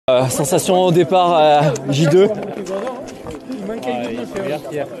Sensation au départ J2.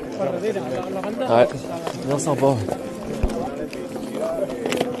 Ouais, bien sympa.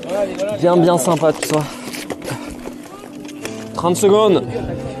 Bien sympa tout ça. 30 secondes.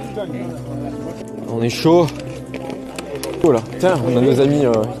 On est chaud. Oh là. Tiens, on a nos amis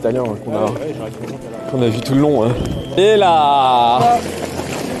italiens qu'on a vu tout le long. Hein. Et là.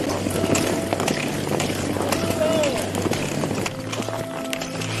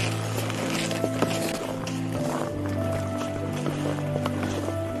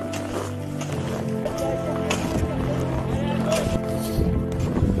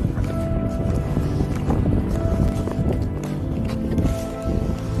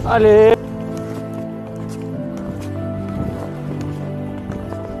 Allez.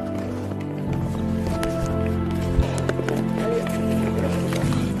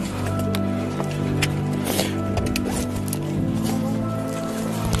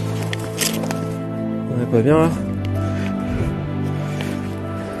 On est pas bien là.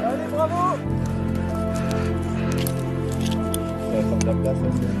 Allez, bravo. Ça va faire de la place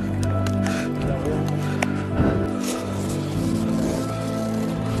aussi.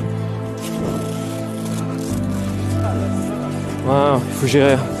 Ouais, il faut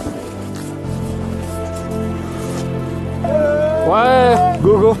gérer. Ouais,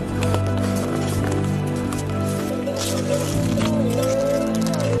 go go.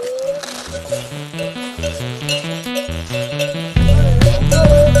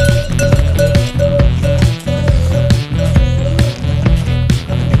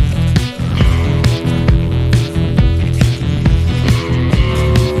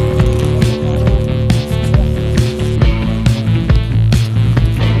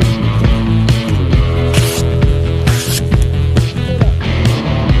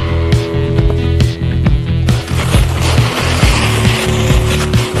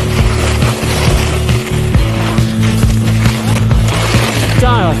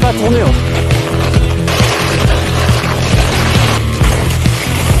 Pas tourner.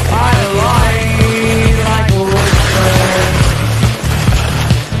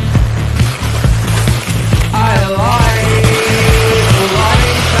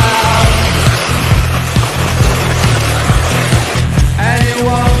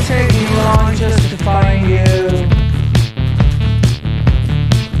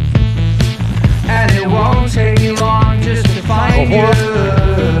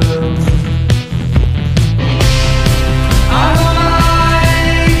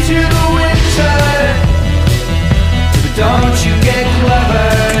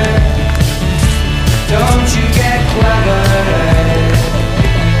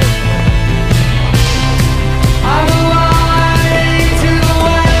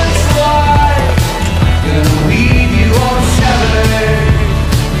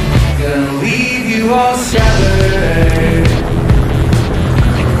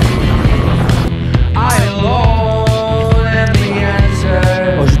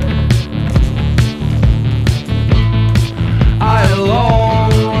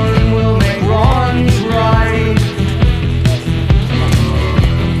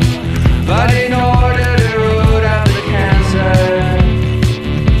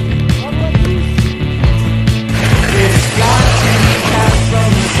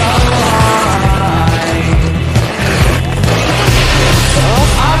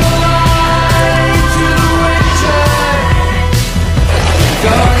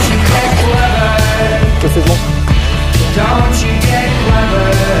 C'est bon.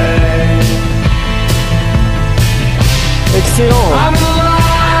 Excellent.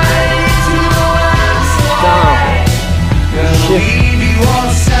 Putain. Chier.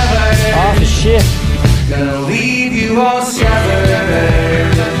 Ah, fait chier.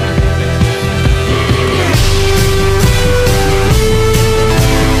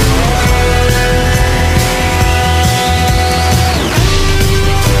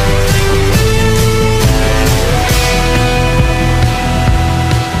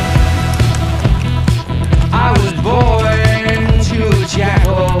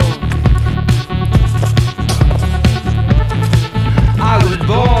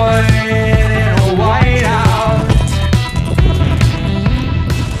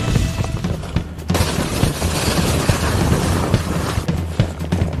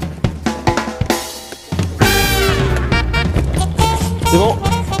 C'est bon.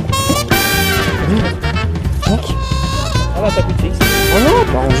 Ah là, t'as plus de fixe. Oh non,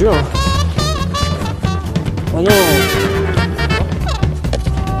 pas en jeu. Hein. Oh non.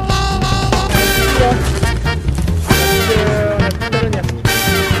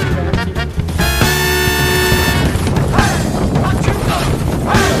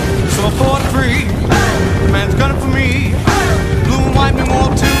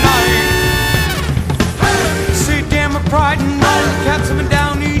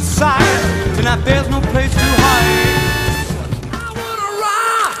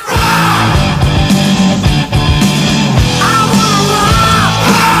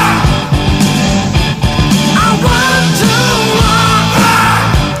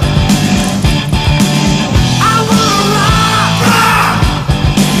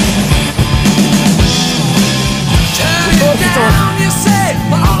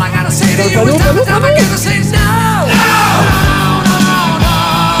 Panneau, panneau, panneau.